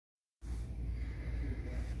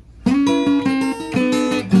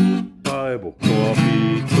Bible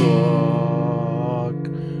Coffee Talk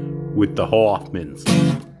with the Hoffmans.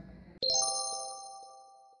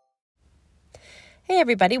 Hey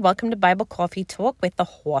everybody, welcome to Bible Coffee Talk with the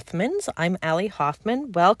Hoffmans. I'm Allie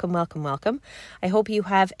Hoffman. Welcome, welcome, welcome. I hope you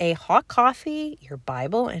have a hot coffee, your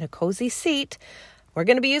Bible, and a cozy seat. We're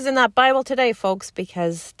going to be using that Bible today, folks,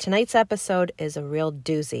 because tonight's episode is a real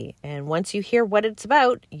doozy. And once you hear what it's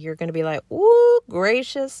about, you're going to be like, ooh,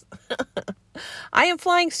 gracious. I am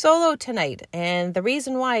flying solo tonight. And the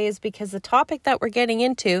reason why is because the topic that we're getting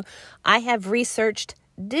into, I have researched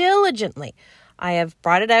diligently. I have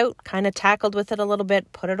brought it out, kind of tackled with it a little bit,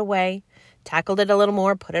 put it away, tackled it a little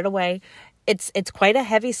more, put it away. It's quite a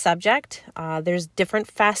heavy subject. There's different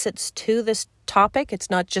facets to this topic. It's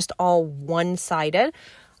not just all one-sided.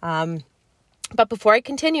 But before I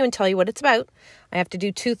continue and tell you what it's about, I have to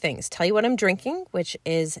do two things. Tell you what I'm drinking, which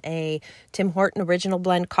is a Tim Horton Original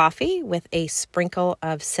Blend coffee with a sprinkle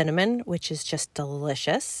of cinnamon, which is just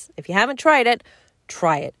delicious. If you haven't tried it,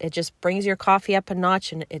 try it. It just brings your coffee up a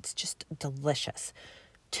notch and it's just delicious.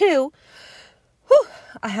 Two,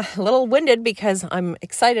 I'm a little winded because I'm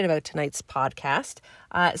excited about tonight's podcast.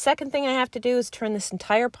 Second thing I have to do is turn this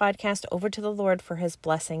entire podcast over to the Lord for his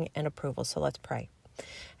blessing and approval. So let's pray.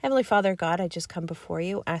 Heavenly Father, God, I just come before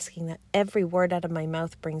you asking that every word out of my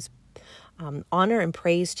mouth brings honor and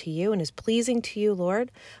praise to you and is pleasing to you, Lord.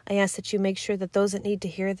 I ask that you make sure that those that need to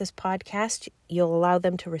hear this podcast, you'll allow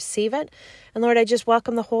them to receive it. And Lord, I just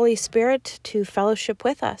welcome the Holy Spirit to fellowship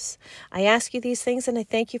with us. I ask you these things and I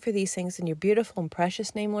thank you for these things in your beautiful and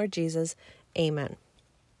precious name, Lord Jesus. Amen.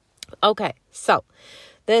 Okay, so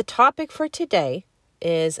the topic for today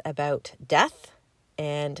is about death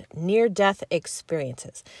and near-death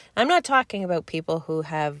experiences. I'm not talking about people who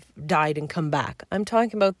have died and come back. I'm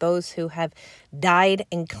talking about those who have died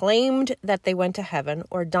and claimed that they went to heaven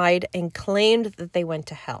or died and claimed that they went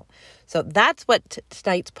to hell. So that's what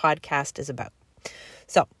tonight's podcast is about.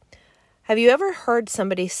 So have you ever heard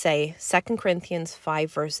somebody say 2 Corinthians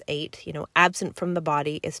 5 verse 8, absent from the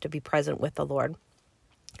body is to be present with the Lord?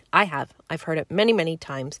 I have. I've heard it many, many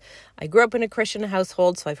times. I grew up in a Christian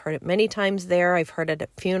household, so I've heard it many times there. I've heard it at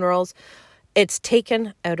funerals. It's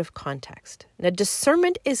taken out of context. Now,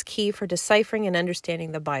 discernment is key for deciphering and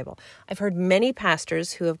understanding the Bible. I've heard many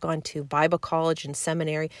pastors who have gone to Bible college and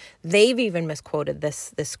seminary. They've even misquoted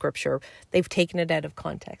this scripture. They've taken it out of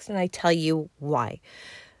context. And I tell you why.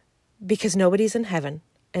 Because nobody's in heaven.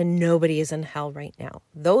 And nobody is in hell right now.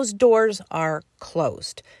 Those doors are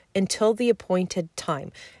closed until the appointed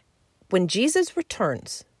time. When Jesus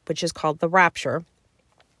returns, which is called the rapture,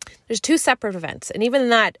 there's two separate events. And even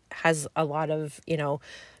that has a lot of,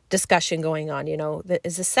 discussion going on.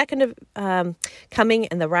 Is the second coming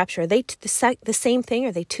and the rapture, are they the same thing?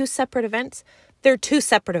 Are they two separate events? They're two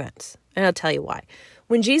separate events. And I'll tell you why.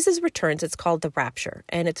 When Jesus returns, it's called the rapture,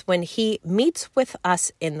 and it's when he meets with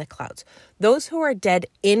us in the clouds. Those who are dead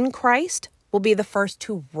in Christ will be the first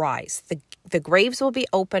to rise. The graves will be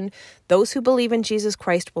open. Those who believe in Jesus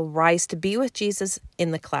Christ will rise to be with Jesus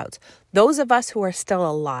in the clouds. Those of us who are still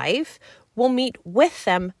alive will meet with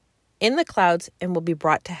them in the clouds and will be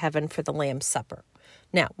brought to heaven for the Lamb's Supper.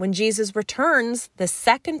 Now, when Jesus returns the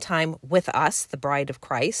second time with us, the bride of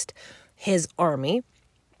Christ, his army,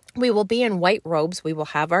 we will be in white robes. We will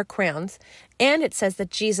have our crowns. And it says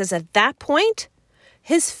that Jesus, at that point,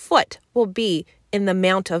 his foot will be in the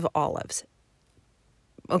Mount of Olives.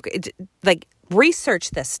 Okay,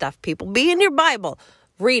 research this stuff, people. Be in your Bible.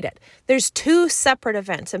 Read it. There's two separate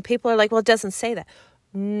events. And people are like, well, it doesn't say that.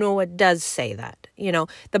 No, it does say that.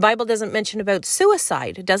 The Bible doesn't mention about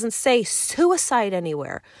suicide. It doesn't say suicide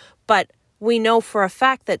anywhere. But we know for a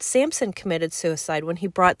fact that Samson committed suicide when he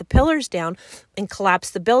brought the pillars down and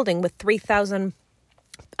collapsed the building with 3,000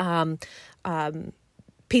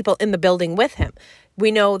 people in the building with him. We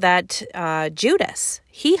know that Judas,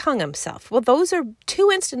 he hung himself. Well, those are two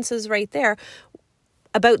instances right there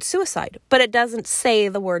about suicide, but it doesn't say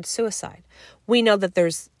the word suicide. We know that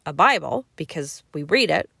there's a Bible because we read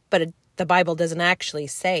it, but the Bible doesn't actually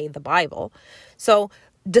say the Bible. So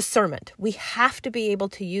discernment. We have to be able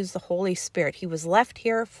to use the Holy Spirit. He was left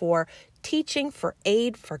here for teaching, for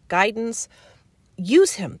aid, for guidance.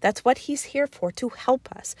 Use him. That's what he's here for, to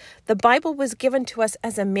help us. The Bible was given to us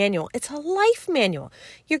as a manual. It's a life manual.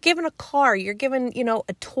 You're given a car. You're given,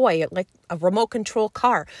 a toy, like a remote control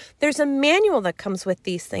car. There's a manual that comes with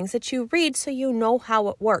these things that you read so you know how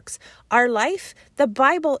it works. Our life, the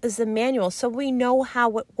Bible is the manual so we know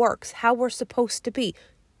how it works, how we're supposed to be.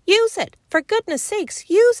 Use it. For goodness sakes,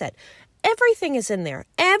 use it. Everything is in there.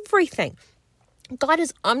 Everything. God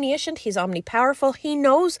is omniscient. He's omnipowerful. He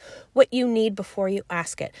knows what you need before you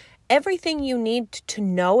ask it. Everything you need to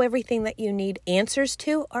know, everything that you need answers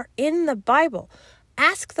to are in the Bible.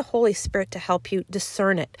 Ask the Holy Spirit to help you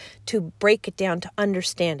discern it, to break it down, to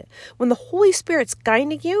understand it. When the Holy Spirit's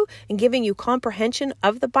guiding you and giving you comprehension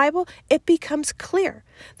of the Bible, it becomes clear.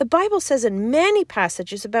 The Bible says in many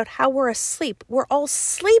passages about how we're asleep. We're all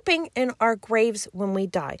sleeping in our graves when we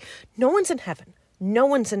die. No one's in heaven. No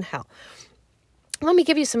one's in hell. Let me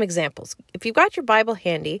give you some examples. If you've got your Bible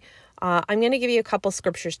handy, I'm going to give you a couple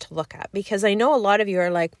scriptures to look at, because I know a lot of you are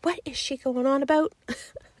like, what is she going on about?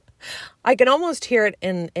 I can almost hear it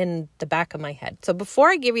in the back of my head. So before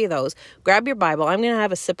I give you those, grab your Bible. I'm going to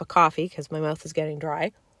have a sip of coffee because my mouth is getting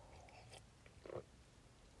dry.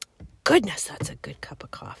 Goodness, that's a good cup of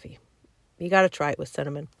coffee. You got to try it with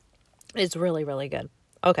cinnamon. It's really, really good.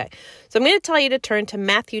 Okay, so I'm going to tell you to turn to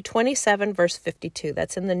Matthew 27, verse 52.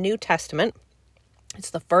 That's in the New Testament. It's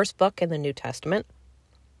the first book in the New Testament.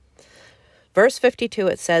 Verse 52,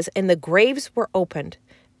 it says, "And the graves were opened,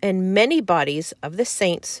 and many bodies of the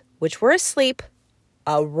saints which were asleep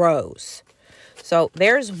arose." So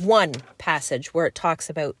there's one passage where it talks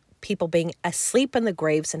about people being asleep in the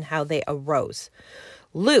graves and how they arose.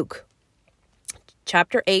 Luke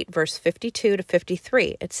chapter 8, verse 52 to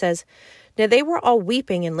 53, it says, "Now they were all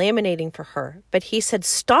weeping and lamenting for her, but he said,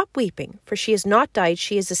 'Stop weeping, for she has not died,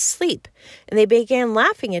 she is asleep.' And they began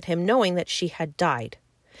laughing at him, knowing that she had died."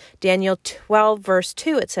 Daniel 12, verse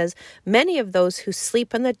 2, it says, "Many of those who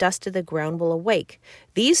sleep in the dust of the ground will awake,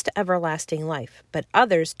 these to everlasting life, but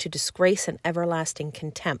others to disgrace and everlasting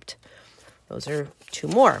contempt." Those are two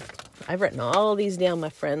more. I've written all these down, my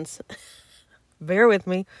friends. Bear with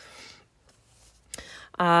me.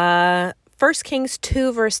 1 Kings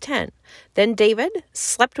 2, verse 10. "Then David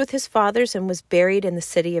slept with his fathers and was buried in the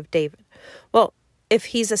city of David." Well, if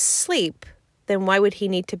he's asleep, then why would he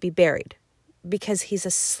need to be buried? Because he's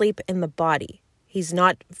asleep in the body. He's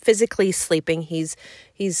not physically sleeping. He's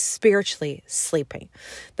spiritually sleeping.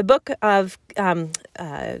 The book of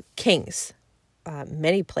Kings,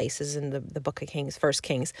 many places in the book of Kings, 1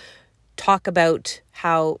 Kings, talk about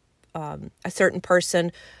how a certain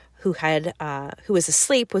person who was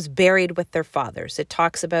asleep was buried with their fathers. It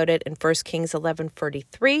talks about it in 1 Kings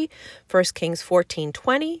 11:43, 1 Kings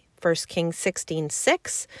 14:20, 1 Kings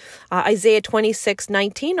 16:6. Isaiah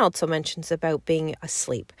 26:19 also mentions about being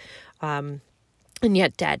asleep and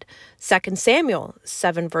yet dead. 2 Samuel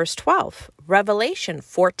 7, verse 12. Revelation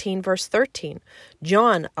 14, verse 13.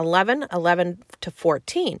 John 11:11 to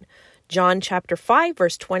 14. John chapter 5,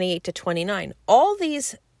 verse 28 to 29. All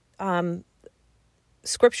these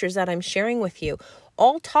scriptures that I'm sharing with you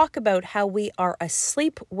all talk about how we are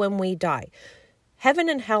asleep when we die. Heaven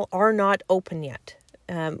and hell are not open yet.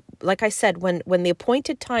 Like I said, when the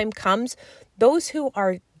appointed time comes, those who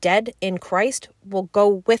are dead in Christ will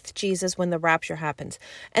go with Jesus when the rapture happens.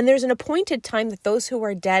 And there's an appointed time that those who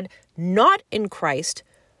are dead not in Christ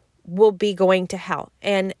will be going to hell.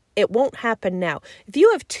 And it won't happen now. If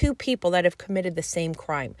you have two people that have committed the same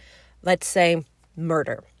crime, let's say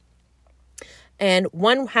murder, and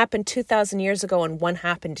one happened 2,000 years ago and one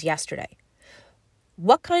happened yesterday,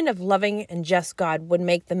 what kind of loving and just God would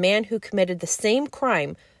make the man who committed the same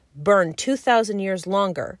crime burn 2,000 years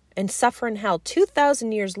longer and suffer in hell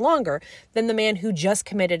 2,000 years longer than the man who just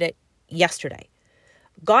committed it yesterday?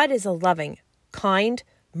 God is a loving, kind,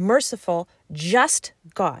 merciful, just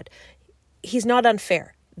God. He's not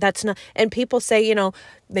unfair. That's not, and people say,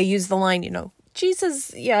 they use the line,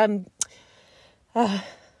 Jesus,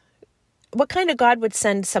 what kind of God would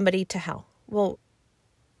send somebody to hell? Well,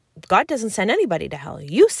 God doesn't send anybody to hell.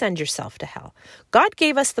 You send yourself to hell. God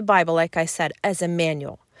gave us the Bible, like I said, as a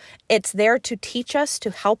manual. It's there to teach us,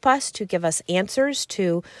 to help us, to give us answers,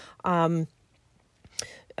 it's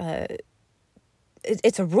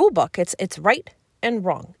a rule book. It's right and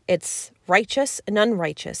wrong. It's righteous and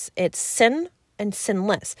unrighteous. It's sin and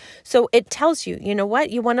sinless. So it tells you, you know what?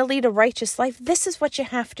 You want to lead a righteous life? This is what you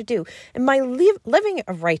have to do. And by living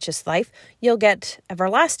a righteous life, you'll get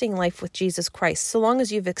everlasting life with Jesus Christ, so long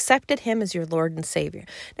as you've accepted him as your Lord and Savior.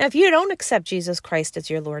 Now, if you don't accept Jesus Christ as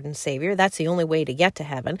your Lord and Savior, that's the only way to get to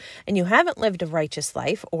heaven, and you haven't lived a righteous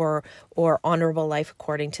life or honorable life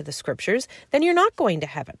according to the scriptures, then you're not going to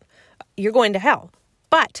heaven. You're going to hell,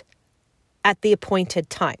 but at the appointed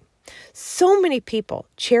time. So many people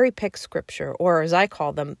cherry pick scripture, or as I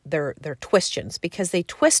call them, they're twistians, because they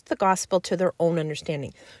twist the gospel to their own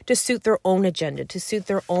understanding, to suit their own agenda, to suit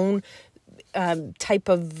their own type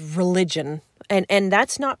of religion. And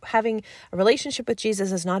that's not, having a relationship with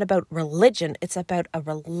Jesus is not about religion. It's about a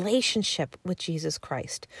relationship with Jesus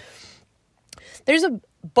Christ. There's a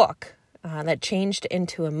book that changed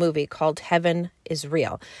into a movie called Heaven is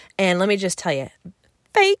Real. And let me just tell you,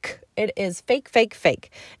 fake. It is fake, fake,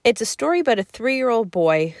 fake. It's a story about a 3-year-old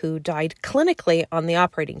boy who died clinically on the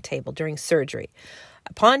operating table during surgery.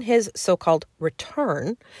 Upon his so-called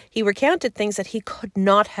return, he recounted things that he could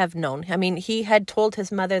not have known. I mean, he had told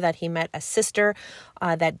his mother that he met a sister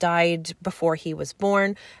that died before he was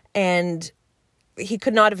born, and he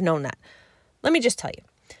could not have known that. Let me just tell you,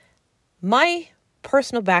 my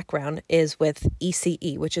personal background is with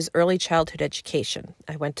ECE, which is early childhood education.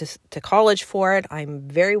 I went to college for it. I'm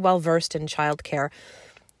very well versed in childcare.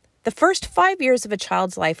 The first 5 years of a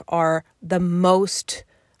child's life are the most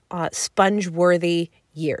sponge-worthy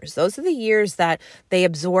years. Those are the years that they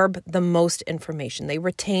absorb the most information. They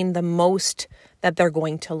retain the most that they're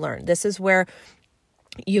going to learn. This is where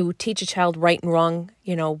you teach a child right and wrong,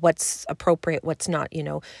 what's appropriate, what's not,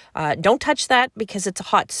 don't touch that because it's a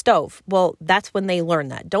hot stove. Well, that's when they learn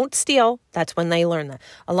that. Don't steal. That's when they learn that.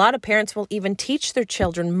 A lot of parents will even teach their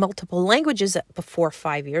children multiple languages before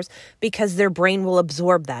 5 years because their brain will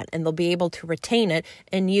absorb that and they'll be able to retain it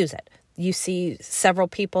and use it. You see several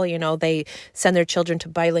people, they send their children to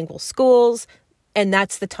bilingual schools, and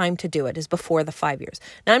that's the time to do it, is before the 5 years.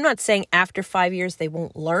 Now, I'm not saying after 5 years they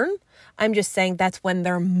won't learn. I'm just saying that's when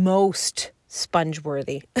they're most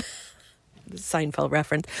sponge-worthy. Seinfeld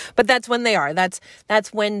reference. But that's when they are. That's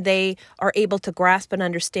when they are able to grasp and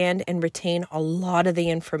understand and retain a lot of the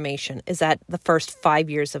information, is at the first 5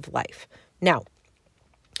 years of life. Now,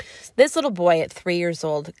 this little boy at 3 years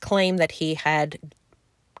old claimed that he had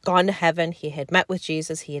gone to heaven. He had met with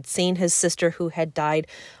Jesus. He had seen his sister who had died,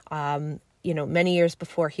 many years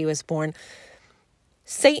before he was born.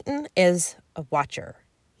 Satan is a watcher.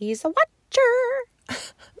 He's a watcher.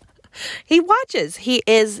 He watches. He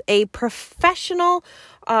is a professional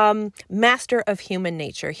master of human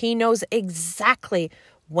nature. He knows exactly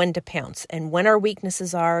when to pounce and when our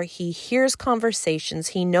weaknesses are. He hears conversations.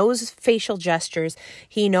 He knows facial gestures.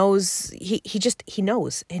 He knows. He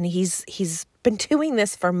knows, and he's been doing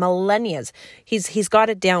this for millennia. He's got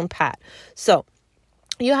it down pat. So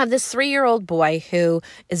you have this 3-year-old boy who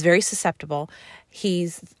is very susceptible.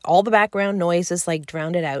 All the background noises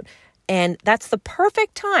drowned it out. And that's the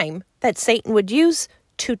perfect time that Satan would use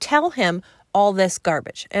to tell him all this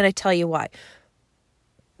garbage. And I tell you why.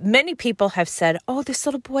 Many people have said, oh, this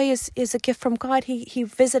little boy is a gift from God. He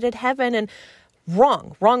visited heaven. And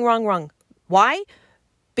wrong. Why?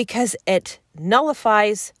 Because it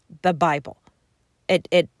nullifies the Bible.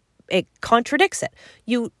 It contradicts it.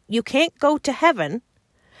 You can't go to heaven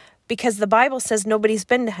because the Bible says nobody's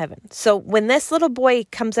been to heaven. So when this little boy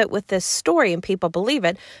comes out with this story and people believe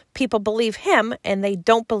it, people believe him and they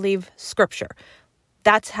don't believe Scripture.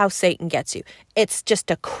 That's how Satan gets you. It's just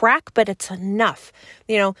a crack, but it's enough.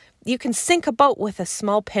 You can sink a boat with a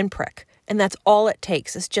small pinprick, and that's all it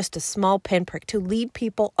takes. It's just a small pinprick to lead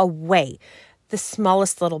people away, the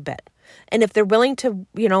smallest little bit. And if they're willing to,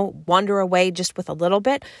 wander away just with a little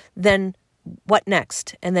bit, then what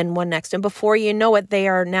next? And then what next? And before you know it, they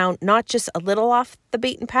are now not just a little off the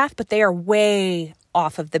beaten path, but they are way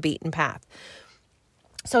off of the beaten path.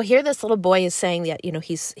 So here this little boy is saying that,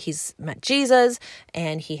 he's met Jesus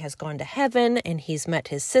and he has gone to heaven and he's met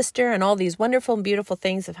his sister and all these wonderful and beautiful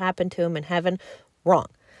things have happened to him in heaven. Wrong.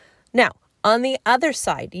 Now, on the other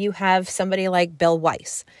side, you have somebody like Bill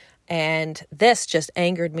Weiss. And this just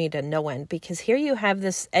angered me to no end because here you have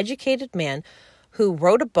this educated man who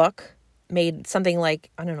wrote a book, made something like,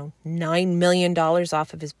 $9 million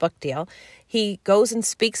off of his book deal. He goes and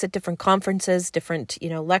speaks at different conferences, different,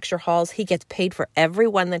 lecture halls. He gets paid for every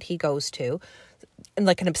one that he goes to, and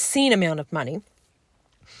an obscene amount of money.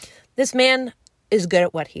 This man is good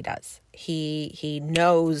at what he does. He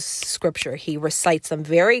knows Scripture. He recites them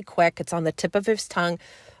very quick. It's on the tip of his tongue.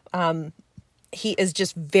 He is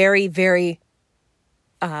just very, very,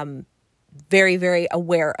 very, very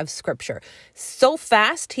aware of Scripture. So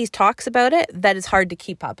fast he talks about it that it's hard to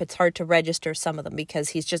keep up. It's hard to register some of them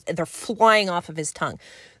because they're flying off of his tongue,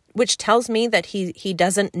 which tells me that he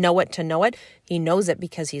doesn't know it to know it. He knows it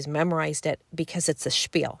because he's memorized it, because it's a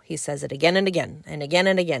spiel. He says it again and again and again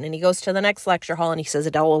and again. And he goes to the next lecture hall and he says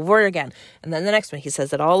it all over again. And then the next one, he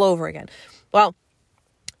says it all over again. Well,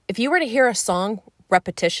 if you were to hear a song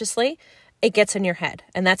repetitiously, it gets in your head.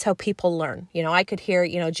 And that's how people learn. I could hear,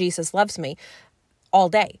 Jesus loves me all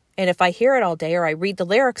day. And if I hear it all day or I read the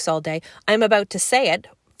lyrics all day, I'm about to say it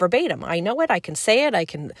verbatim. I know it. I can say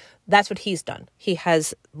it. That's what he's done. He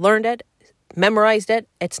has learned it, memorized it.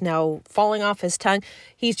 It's now falling off his tongue.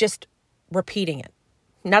 He's just repeating it.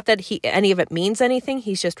 Not that any of it means anything.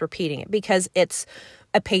 He's just repeating it because it's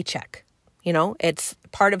a paycheck. It's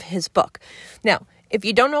part of his book. Now, if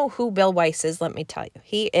you don't know who Bill Weiss is, let me tell you.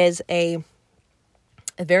 He is a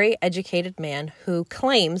a very educated man who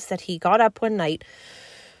claims that he got up one night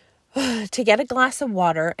to get a glass of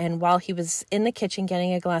water, and while he was in the kitchen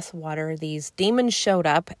getting a glass of water, these demons showed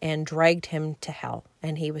up and dragged him to hell,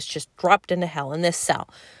 and he was just dropped into hell in this cell.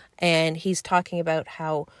 And he's talking about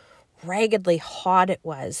how raggedly hot it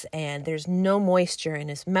was, and there's no moisture in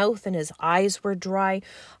his mouth, and his eyes were dry.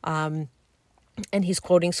 And he's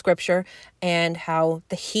quoting scripture, and how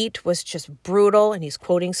the heat was just brutal, and he's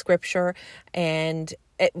quoting scripture, and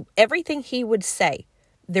everything he would say,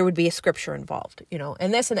 there would be a scripture involved,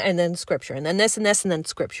 and this and then scripture, and then this and this and then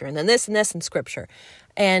scripture, and then this and this and scripture.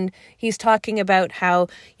 And he's talking about how,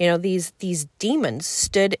 these demons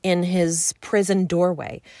stood in his prison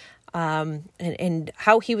doorway, and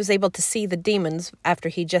how he was able to see the demons after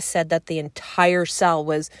he just said that the entire cell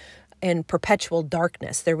was in perpetual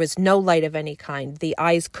darkness. There was no light of any kind. The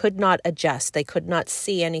eyes could not adjust. They could not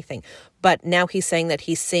see anything. But now he's saying that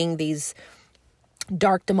he's seeing these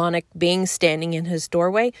dark demonic beings standing in his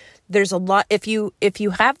doorway. There's a lot. If you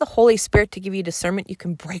have the Holy Spirit to give you discernment, you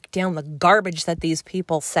can break down the garbage that these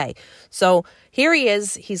people say. So here he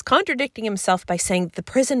is. He's contradicting himself by saying the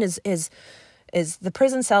prison is the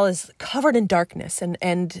prison cell is covered in darkness,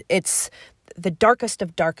 and it's the darkest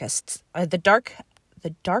of darkest,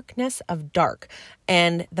 the darkness of dark.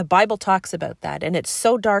 And the Bible talks about that. And it's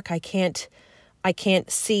so dark, I can't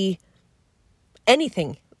see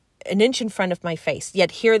anything an inch in front of my face.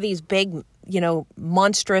 Yet here these big,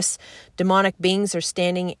 monstrous demonic beings are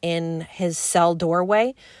standing in his cell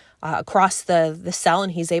doorway, across the cell,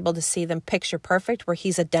 and he's able to see them picture perfect, where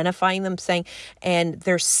he's identifying them, saying, and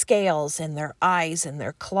their scales and their eyes and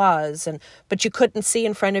their claws, but you couldn't see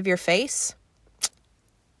in front of your face?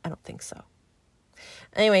 I don't think so.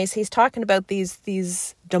 Anyways, he's talking about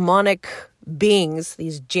these demonic beings,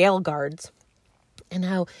 these jail guards, and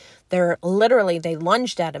how they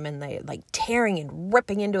lunged at him, and they tearing and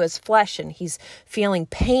ripping into his flesh, and he's feeling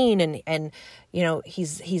pain, and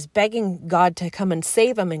he's begging God to come and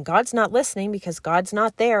save him, and God's not listening because God's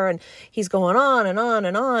not there, and he's going on and on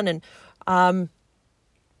and on, and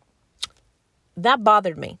that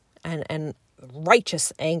bothered me, and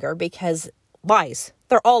righteous anger, because lies.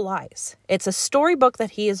 They're all lies. It's a storybook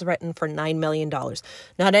that he has written for $9 million.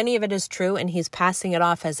 Not any of it is true, and he's passing it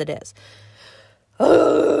off as it is.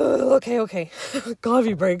 Okay.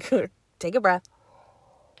 Coffee break. Take a breath.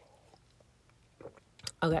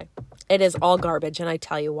 Okay. It is all garbage, and I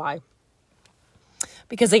tell you why.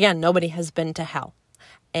 Because again, nobody has been to hell.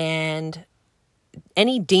 And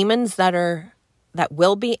any demons that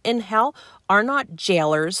will be in hell are not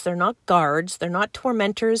jailers, they're not guards, they're not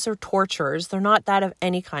tormentors or torturers, they're not that of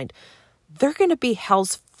any kind. They're going to be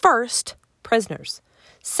hell's first prisoners.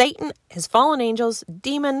 Satan, his fallen angels,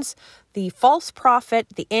 demons, the false prophet,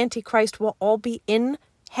 the Antichrist will all be in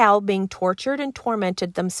hell being tortured and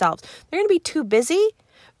tormented themselves. They're going to be too busy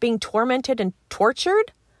being tormented and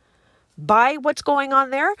tortured by what's going on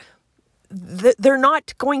there. They're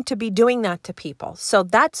not going to be doing that to people. So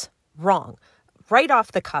that's wrong. Right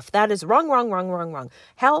off the cuff. That is wrong.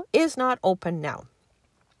 Hell is not open now.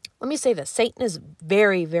 Let me say this. Satan is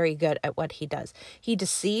very, very good at what he does. He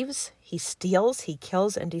deceives, he steals, he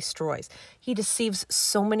kills, and destroys. He deceives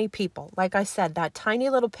so many people. Like I said, that tiny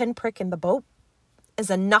little pinprick in the boat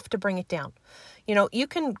is enough to bring it down. You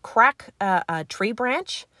can crack a tree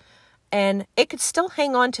branch, and it could still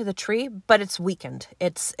hang on to the tree, but it's weakened.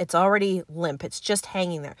 It's already limp. It's just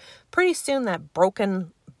hanging there. Pretty soon that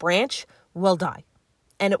broken branch will die,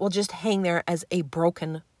 and it will just hang there as a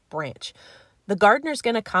broken branch. The gardener's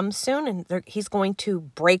going to come soon, and he's going to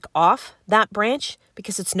break off that branch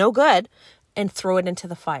because it's no good and throw it into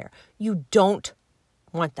the fire. You don't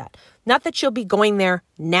want that. Not that you'll be going there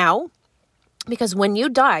now, because when you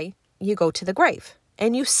die, you go to the grave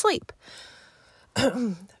and you sleep.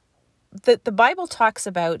 The Bible talks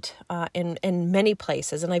about in many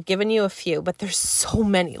places, and I've given you a few, but there's so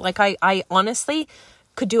many. I honestly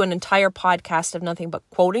could do an entire podcast of nothing but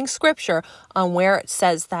quoting scripture on where it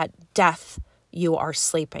says that death, you are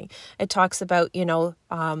sleeping. It talks about,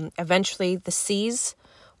 eventually the seas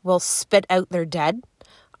will spit out their dead.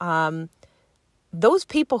 Those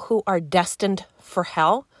people who are destined for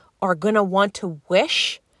hell are going to want to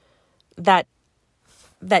wish that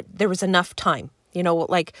there was enough time.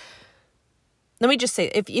 Let me just say,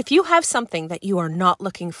 if you have something that you are not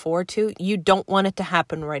looking forward to, you don't want it to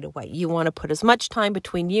happen right away. You want to put as much time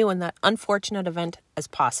between you and that unfortunate event as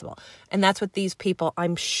possible. And that's what these people,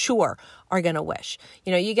 I'm sure, are going to wish.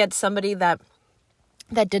 You get somebody that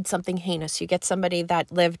did something heinous. You get somebody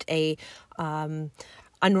that lived a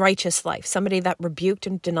unrighteous life, somebody that rebuked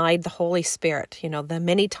and denied the Holy Spirit. The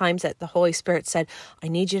many times that the Holy Spirit said, I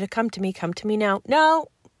need you to come to me now. No,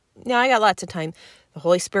 I got lots of time. The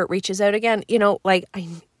Holy Spirit reaches out again,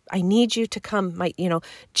 I need you to come.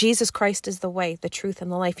 Jesus Christ is the way, the truth,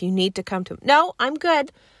 and the life. You need to come to him. No, I'm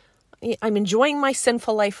good. I'm enjoying my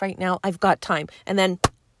sinful life right now. I've got time. And then,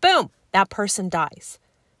 boom, that person dies.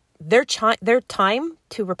 Their time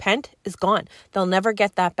to repent is gone. They'll never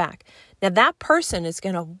get that back. Now, that person is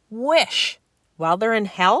going to wish while they're in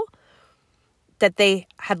hell that they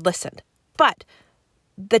had listened. But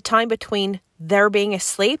the time between their being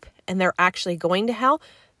asleep and they're actually going to hell,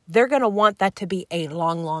 they're going to want that to be a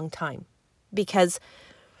long, long time. Because,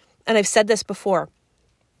 and I've said this before,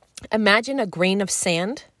 imagine a grain of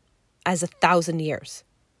sand as 1,000 years.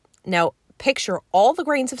 Now, picture all the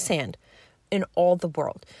grains of sand in all the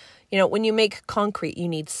world. When you make concrete, you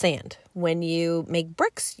need sand. When you make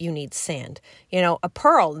bricks, you need sand. A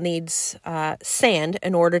pearl needs sand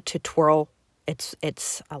in order to twirl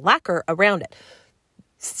its lacquer around it.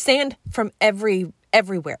 Sand from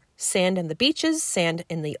everywhere. Sand in the beaches, sand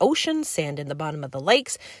in the ocean, sand in the bottom of the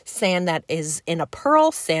lakes, sand that is in a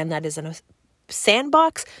pearl, sand that is in a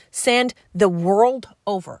sandbox, sand the world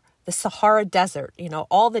over. The Sahara Desert,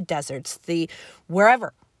 all the deserts,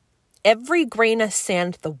 wherever. Every grain of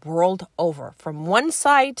sand the world over, from one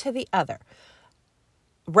side to the other,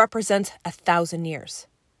 represents 1,000 years.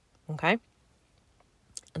 Okay?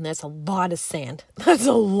 And that's a lot of sand. That's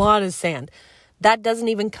a lot of sand. That doesn't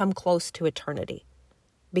even come close to eternity,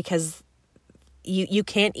 because you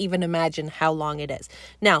can't even imagine how long it is.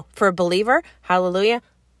 Now, for a believer, hallelujah,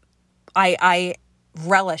 I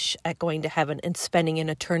relish at going to heaven and spending an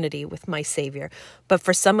eternity with my Savior. But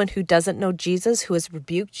for someone who doesn't know Jesus, who has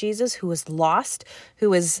rebuked Jesus, who is lost,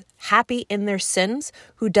 who is happy in their sins,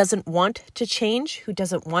 who doesn't want to change, who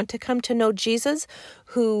doesn't want to come to know Jesus,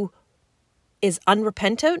 who is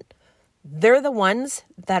unrepentant, they're the ones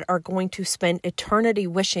that are going to spend eternity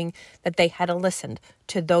wishing that they had listened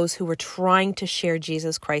to those who were trying to share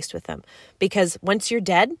Jesus Christ with them. Because once you're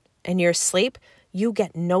dead and you're asleep, you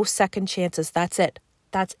get no second chances. That's it.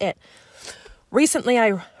 That's it. Recently,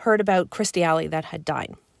 I heard about Kirstie Alley that had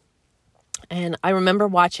died. And I remember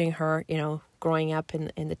watching her, growing up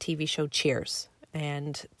in the TV show Cheers,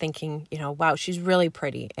 and thinking, wow, she's really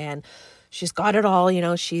pretty. And she's got it all.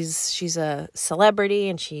 She's a celebrity,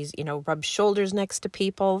 and she's, rubs shoulders next to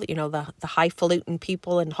people, the highfalutin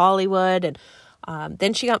people in Hollywood. And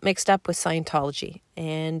then she got mixed up with Scientology,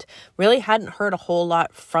 and really hadn't heard a whole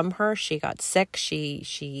lot from her. She got sick.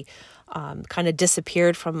 She kind of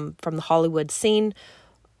disappeared from the Hollywood scene.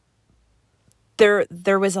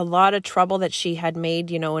 There was a lot of trouble that she had made,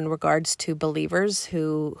 in regards to believers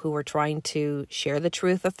who were trying to share the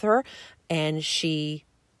truth with her, and she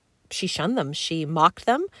shunned them. She mocked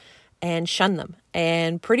them and shunned them.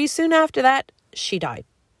 And pretty soon after that, she died.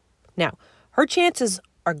 Now, her chances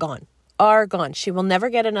are gone. She will never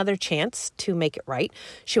get another chance to make it right.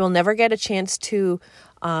 She will never get a chance to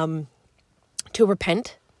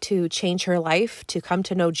repent, to change her life, to come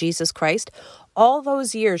to know Jesus Christ. All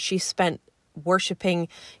those years she spent worshiping,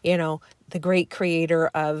 the great creator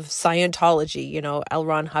of Scientology, L.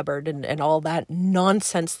 Ron Hubbard and all that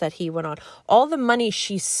nonsense that he went on. All the money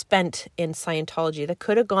she spent in Scientology that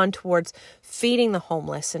could have gone towards feeding the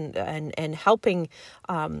homeless and helping,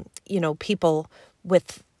 people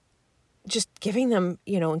with just giving them,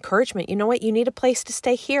 encouragement. You know what? You need a place to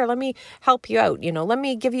stay here. Let me help you out. Let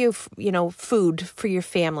me give you, food for your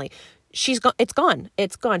family. She's gone. It's gone.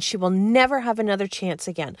 It's gone. She will never have another chance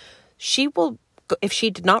again. She will, if she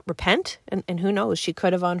did not repent, and who knows, she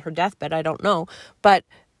could have on her deathbed. I don't know. But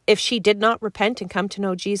if she did not repent and come to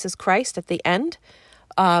know Jesus Christ at the end,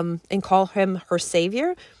 and call him her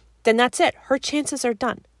Savior, then that's it. Her chances are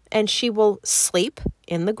done. And she will sleep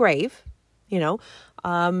in the grave,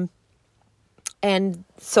 and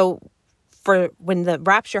so for when the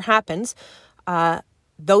rapture happens,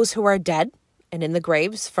 those who are dead and in the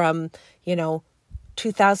graves from,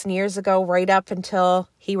 2,000 years ago, right up until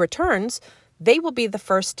he returns, they will be the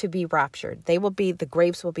first to be raptured. The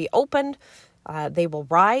graves will be opened. They will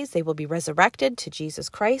rise. They will be resurrected to Jesus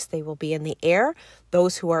Christ. They will be in the air.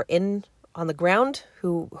 Those who are on the ground,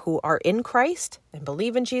 who are in Christ and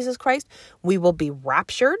believe in Jesus Christ, we will be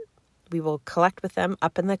raptured. We will collect with them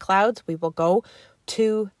up in the clouds. We will go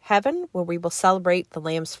to heaven where we will celebrate the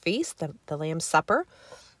Lamb's feast, the Lamb's supper.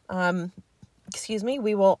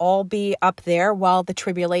 We will all be up there while the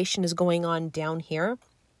tribulation is going on down here.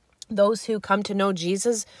 Those who come to know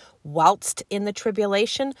Jesus whilst in the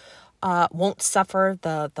tribulation won't suffer,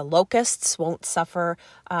 the locusts won't suffer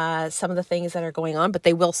some of the things that are going on, but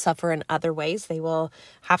they will suffer in other ways. They will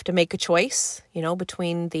have to make a choice,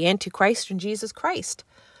 between the Antichrist and Jesus Christ.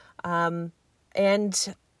 And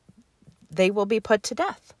they will be put to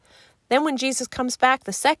death. Then when Jesus comes back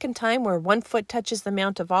the second time, where one foot touches the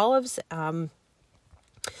Mount of Olives, and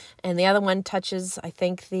the other one touches, I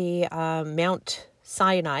think, the Mount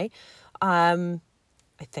Sinai, I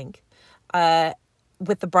think,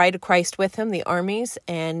 with the bride of Christ with him, the armies.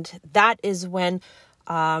 And that is when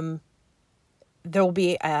there will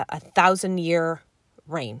be a 1,000-year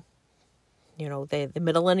reign, the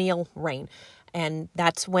millennial reign. And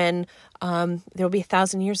that's when there will be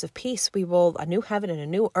 1,000 years of peace. A new heaven and a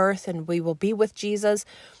new earth, and we will be with Jesus.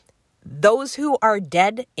 Those who are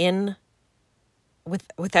dead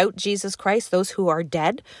without Jesus Christ, those who are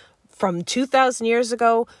dead from 2,000 years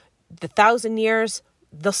ago, the 1,000 years,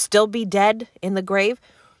 they'll still be dead in the grave.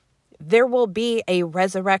 There will be a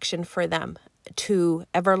resurrection for them to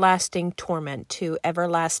everlasting torment, to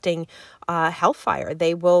everlasting hellfire.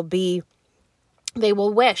 They will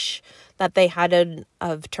wish that they hadn't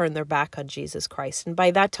have turned their back on Jesus Christ. And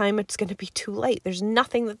by that time, it's going to be too late. There's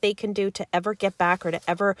nothing that they can do to ever get back or to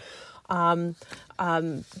ever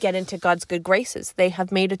get into God's good graces. They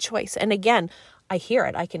have made a choice. And again, I hear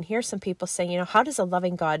it. I can hear some people saying, how does a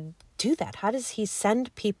loving God do that? How does he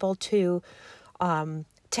send people to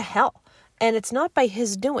hell? And it's not by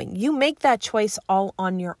his doing. You make that choice all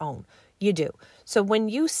on your own. You do. So when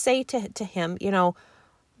you say to him, no,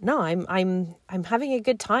 I'm having a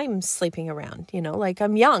good time sleeping around, like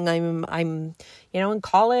I'm young, I'm in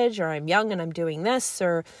college, or I'm young and I'm doing this,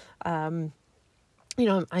 or, I'm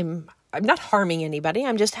not harming anybody.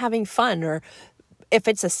 I'm just having fun. Or if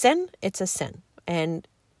it's a sin, it's a sin. And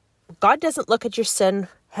God doesn't look at your sin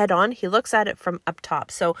head on. He looks at it from up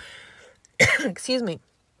top. So, excuse me,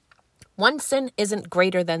 one sin isn't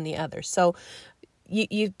greater than the other. So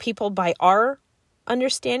you people, by our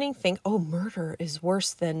understanding, think, murder is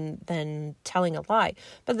worse than telling a lie.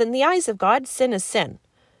 But in the eyes of God, sin is sin.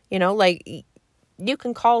 Like you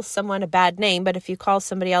can call someone a bad name, but if you call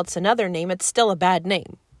somebody else another name, it's still a bad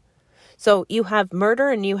name. So you have murder,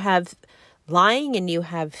 and you have lying, and you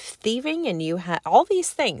have thieving, and you have all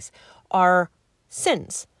these things are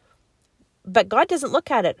sins. But God doesn't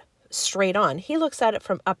look at it straight on. He looks at it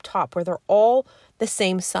from up top, where they're all the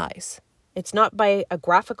same size. It's not by a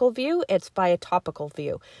graphical view, it's by a topical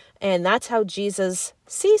view. And that's how Jesus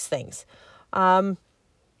sees things.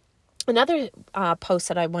 Another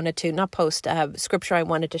scripture I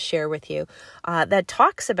wanted to share with you that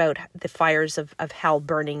talks about the fires of hell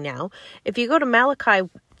burning now. If you go to Malachi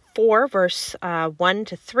 4, verse 1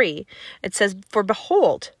 to 3, it says, "For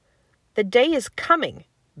behold, the day is coming,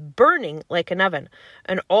 burning like an oven,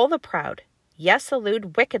 and all the proud, yes, the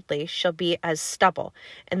lewd wickedly, shall be as stubble.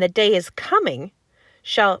 And the day that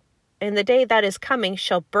is coming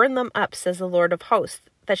shall burn them up, says the Lord of hosts,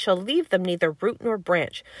 that shall leave them neither root nor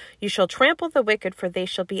branch. You shall trample the wicked, for they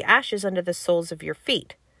shall be ashes under the soles of your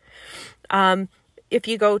feet." If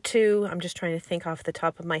you go to, I'm just trying to think off the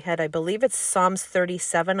top of my head, I believe it's Psalms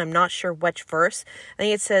 37. I'm not sure which verse. I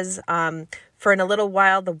think it says, "For in a little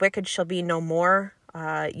while the wicked shall be no more.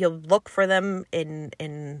 You'll look for them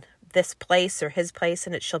in this place or his place,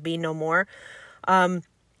 and it shall be no more."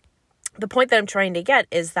 The point that I'm trying to get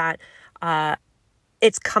is that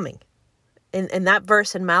it's coming. In that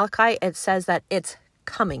verse in Malachi, it says that it's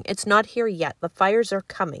coming. It's not here yet. The fires are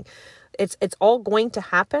coming. It's all going to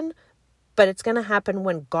happen, but it's going to happen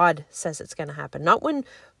when God says it's going to happen, not when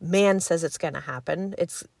man says it's going to happen.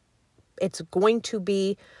 It's going to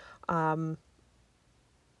be, I'm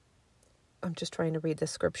just trying to read the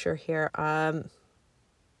scripture here.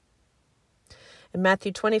 In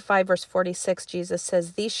Matthew 25, verse 46, Jesus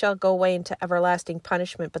says, "These shall go away into everlasting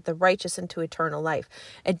punishment, but the righteous into eternal life."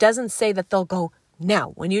 It doesn't say that they'll go now.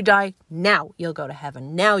 When you die, now you'll go to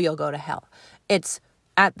heaven. Now you'll go to hell. It's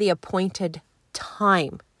at the appointed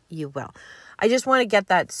time you will. I just want to get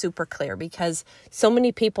that super clear, because so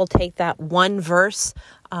many people take that one verse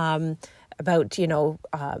about,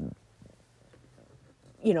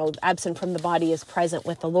 absent from the body is present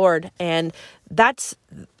with the Lord. And that's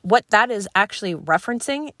what that is actually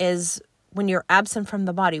referencing, is when you're absent from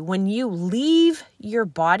the body. When you leave your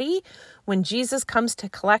body, when Jesus comes to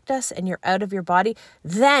collect us and you're out of your body,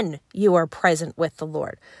 then you are present with the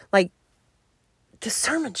Lord. Like,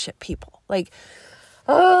 discernmentship, people. Let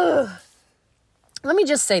me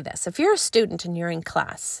just say this. If you're a student and you're in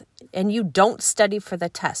class and you don't study for the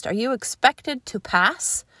test, are you expected to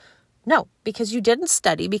pass? No, because you didn't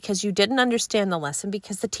study, because you didn't understand the lesson,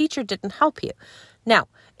 because the teacher didn't help you. Now,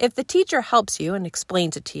 if the teacher helps you and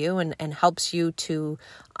explains it to you and helps you to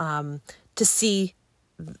see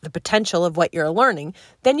the potential of what you're learning,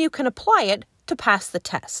 then you can apply it to pass the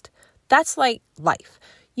test. That's like life.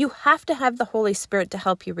 You have to have the Holy Spirit to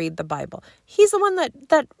help you read the Bible. He's the one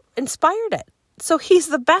that inspired it. So he's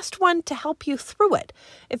the best one to help you through it.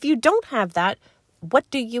 If you don't have that, what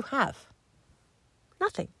do you have?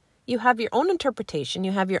 Nothing. You have your own interpretation,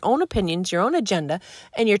 you have your own opinions, your own agenda,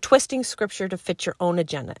 and you're twisting scripture to fit your own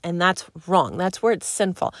agenda. And that's wrong. That's where it's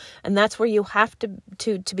sinful. And that's where you have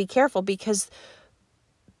to be careful, because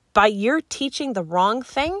by your teaching the wrong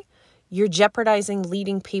thing, you're jeopardizing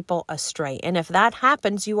leading people astray. And if that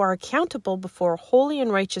happens, you are accountable before a holy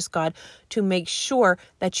and righteous God to make sure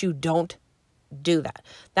that you don't do that.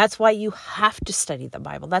 That's why you have to study the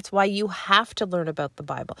Bible. That's why you have to learn about the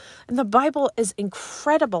Bible. And the Bible is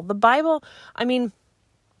incredible. The Bible, I mean,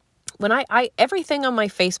 when I everything on my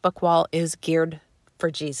Facebook wall is geared for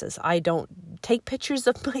Jesus. I don't take pictures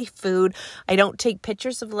of my food. I don't take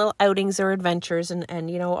pictures of little outings or adventures and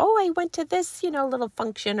I went to this, little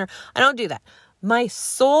function, or I don't do that. My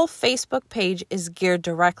sole Facebook page is geared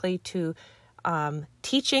directly to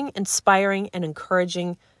teaching, inspiring, and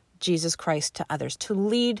encouraging Jesus Christ to others, to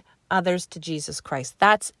lead others to Jesus Christ.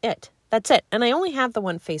 That's it. And I only have the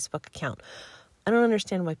one Facebook account. I don't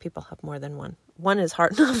understand why people have more than one. One is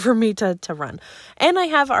hard enough for me to run. And I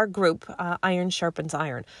have our group, Iron Sharpens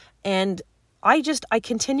Iron. And I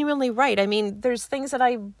continually write. I mean, there's things that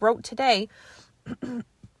I wrote today,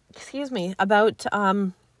 about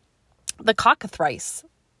the cockatrice.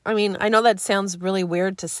 I mean, I know that sounds really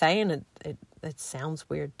weird to say, and it sounds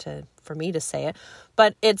weird for me to say it,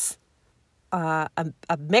 but it's a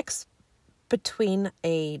mix between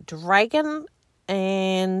a dragon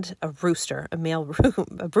and a rooster, a male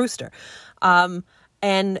a rooster.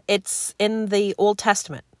 And it's in the Old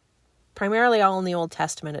Testament, primarily all in the Old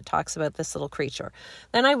Testament. It talks about this little creature.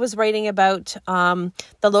 Then I was writing about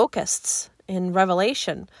the locusts in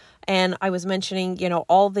Revelation, and I was mentioning,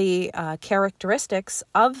 all the characteristics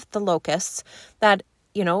of the locusts that,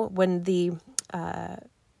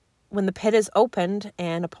 when the pit is opened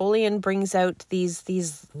and Napoleon brings out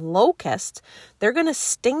these locusts, they're going to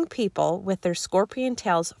sting people with their scorpion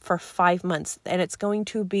tails for 5 months. And it's going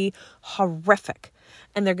to be horrific.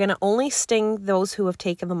 And they're going to only sting those who have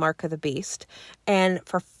taken the mark of the beast. And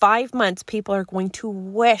for 5 months, people are going to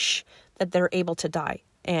wish that they're able to die.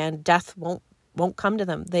 And death won't come to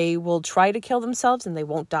them. They will try to kill themselves and they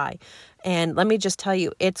won't die. And let me just tell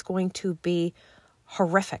you, it's going to be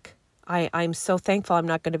horrific. I'm so thankful I'm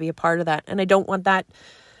not going to be a part of that. And I don't want that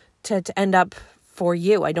to end up for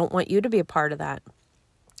you. I don't want you to be a part of that.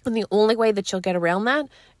 And the only way that you'll get around that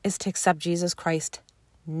is to accept Jesus Christ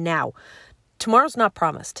now. Tomorrow's not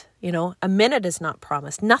promised. A minute is not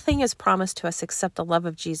promised. Nothing is promised to us except the love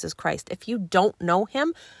of Jesus Christ. If you don't know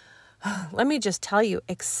him, let me just tell you,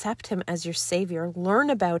 accept him as your Savior. Learn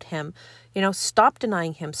about him. Stop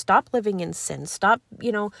denying him. Stop living in sin. Stop,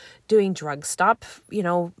 doing drugs. Stop,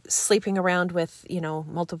 sleeping around with,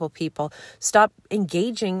 multiple people. Stop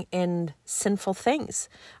engaging in sinful things.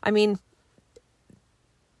 I mean,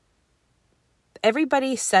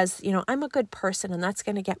 everybody says, I'm a good person and that's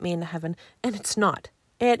going to get me into heaven. And it's not.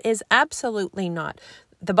 It is absolutely not.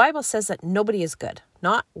 The Bible says that nobody is good.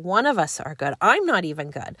 Not one of us are good. I'm not even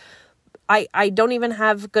good. I don't even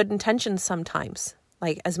have good intentions sometimes.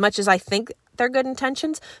 Like, as much as I think they're good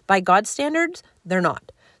intentions, by God's standards, they're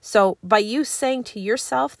not. So by you saying to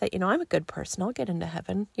yourself that, I'm a good person, I'll get into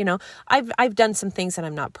heaven. I've done some things that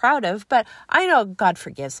I'm not proud of, but I know God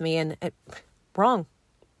forgives me. And wrong.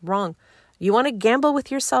 You want to gamble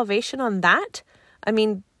with your salvation on that? I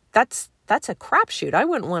mean, that's a crapshoot. I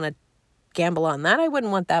wouldn't want to gamble on that. I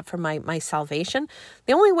wouldn't want that for my salvation.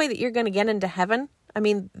 The only way that you're going to get into heaven, I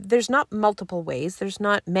mean, there's not multiple ways. There's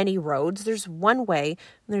not many roads. There's one way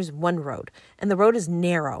and there's one road. And the road is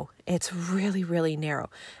narrow. It's really, really narrow.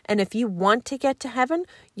 And if you want to get to heaven,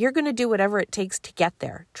 you're going to do whatever it takes to get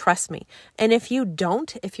there. Trust me. And if you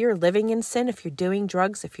don't, if you're living in sin, if you're doing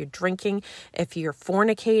drugs, if you're drinking, if you're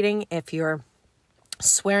fornicating, if you're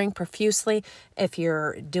swearing profusely, if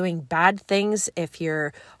you're doing bad things, if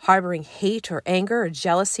you're harboring hate or anger or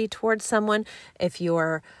jealousy towards someone, if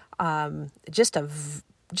you're just a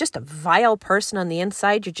vile person on the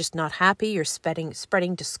inside, you're just not happy, you're spreading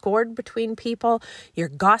discord between people, you're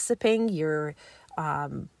gossiping, you're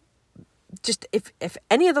if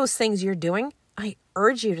any of those things you're doing, I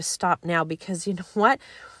urge you to stop now, because you know what?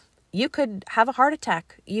 You could have a heart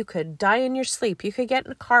attack. You could die in your sleep. You could get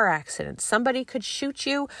in a car accident. Somebody could shoot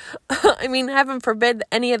you. I mean, heaven forbid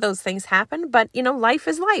any of those things happen. But, life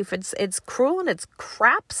is life. It's cruel and it's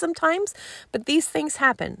crap sometimes. But these things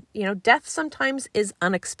happen. Death sometimes is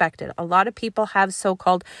unexpected. A lot of people have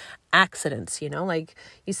so-called accidents, like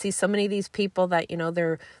you see so many of these people that,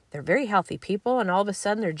 they're very healthy people. And all of a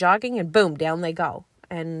sudden they're jogging and boom, down they go.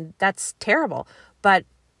 And that's terrible. But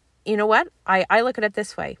you know what? I look at it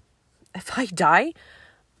this way. If I die,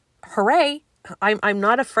 hooray, I'm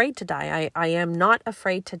not afraid to die. I am not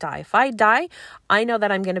afraid to die. If I die, I know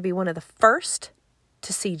that I'm going to be one of the first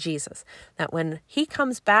to see Jesus. That when he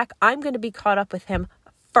comes back, I'm going to be caught up with him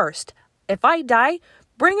first. If I die,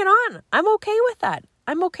 bring it on. I'm okay with that.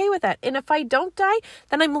 I'm okay with that. And if I don't die,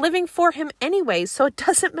 then I'm living for him anyway. So it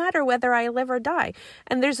doesn't matter whether I live or die.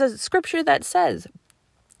 And there's a scripture that says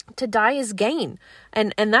to die is gain.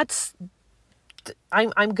 And that's...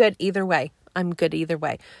 I'm good either way. I'm good either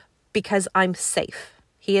way because I'm safe.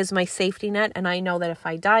 He is my safety net. And I know that if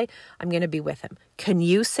I die, I'm going to be with him. Can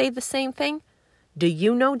you say the same thing? Do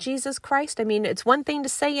you know Jesus Christ? I mean, it's one thing to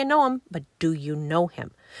say you know him, but do you know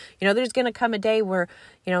him? There's going to come a day where,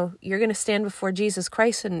 you're going to stand before Jesus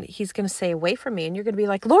Christ and he's going to say, away from me. And you're going to be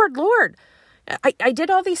like, Lord, I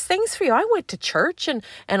did all these things for you. I went to church and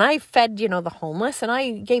I fed, the homeless, and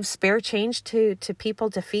I gave spare change to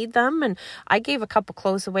people to feed them. And I gave a couple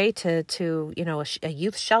clothes away to a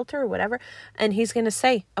youth shelter or whatever. And he's going to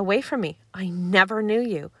say, away from me. I never knew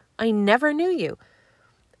you. I never knew you.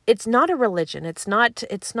 It's not a religion. It's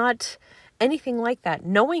not anything like that.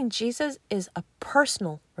 Knowing Jesus is a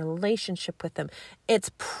personal relationship with him. It's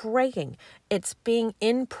praying. It's being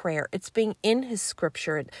in prayer. It's being in his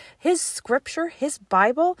scripture. His scripture, his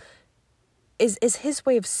Bible is his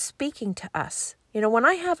way of speaking to us. When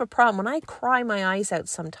I have a problem, when I cry my eyes out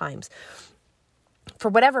sometimes, for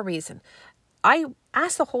whatever reason, I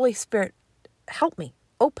ask the Holy Spirit, help me.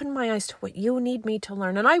 Open my eyes to what you need me to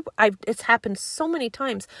learn. And it's happened so many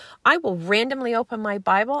times. I will randomly open my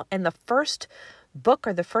Bible and the first book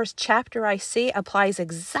or the first chapter I see applies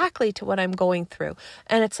exactly to what I'm going through.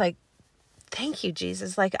 And it's like, thank you,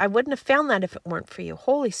 Jesus. Like, I wouldn't have found that if it weren't for you.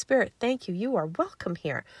 Holy Spirit, thank you. You are welcome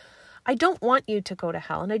here. I don't want you to go to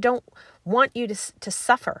hell, and I don't want you to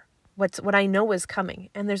suffer what I know is coming.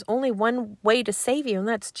 And there's only one way to save you, and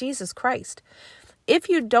that's Jesus Christ. If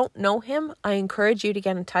you don't know him, I encourage you to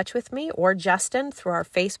get in touch with me or Justin through our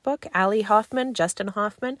Facebook, Ali Hoffman, Justin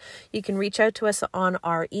Hoffman. You can reach out to us on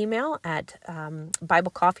our email at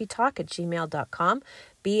BibleCoffeeTalk@gmail.com,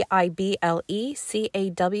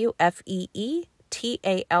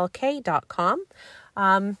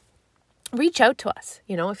 BibleCoffeeTalk.com. Reach out to us.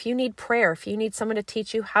 If you need prayer, if you need someone to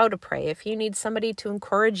teach you how to pray, if you need somebody to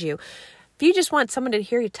encourage you, if you just want someone to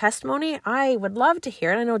hear your testimony, I would love to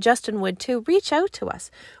hear it. I know Justin would too. Reach out to us.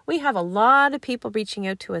 We have a lot of people reaching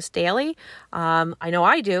out to us daily. I know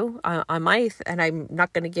I do. And I'm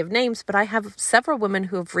not going to give names, but I have several women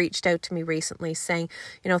who have reached out to me recently saying,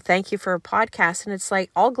 thank you for a podcast. And it's like,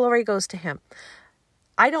 all glory goes to him.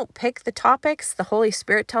 I don't pick the topics. The Holy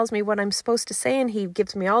Spirit tells me what I'm supposed to say, and he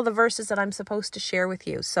gives me all the verses that I'm supposed to share with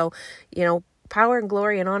you. So, power and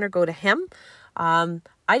glory and honor go to him.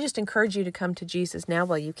 I just encourage you to come to Jesus now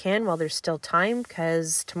while you can, while there's still time,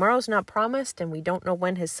 because tomorrow's not promised and we don't know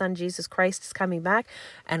when his son Jesus Christ is coming back,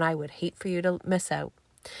 and I would hate for you to miss out.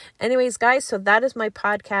 Anyways, guys, so that is my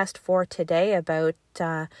podcast for today about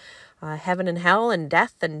heaven and hell and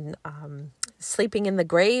death and sleeping in the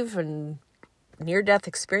grave and near-death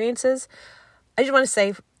experiences. I just want to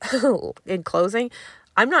say in closing,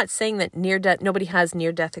 I'm not saying that nobody has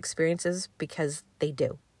near-death experiences, because they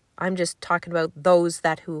do. I'm just talking about those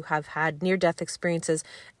who have had near-death experiences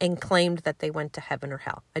and claimed that they went to heaven or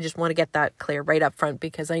hell. I just want to get that clear right up front,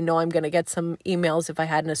 because I know I'm going to get some emails if I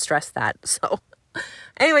hadn't stressed that. So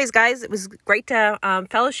anyways, guys, it was great to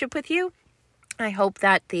fellowship with you. I hope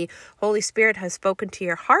that the Holy Spirit has spoken to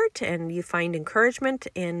your heart and you find encouragement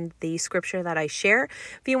in the scripture that I share.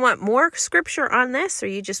 If you want more scripture on this, or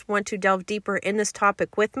you just want to delve deeper in this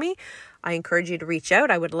topic with me, I encourage you to reach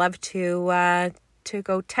out. I would love to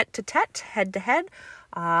go tete-to-tete, head-to-head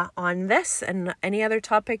on this and any other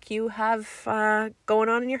topic you have going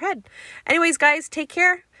on in your head. Anyways, guys, take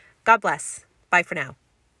care. God bless. Bye for now.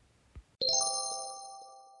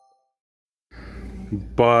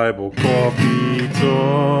 Bible Coffee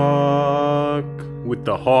Talk with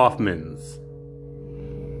the Hoffmans.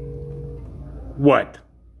 What?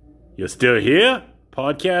 You're still here?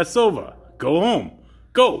 Podcast's over. Go home.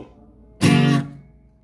 Go.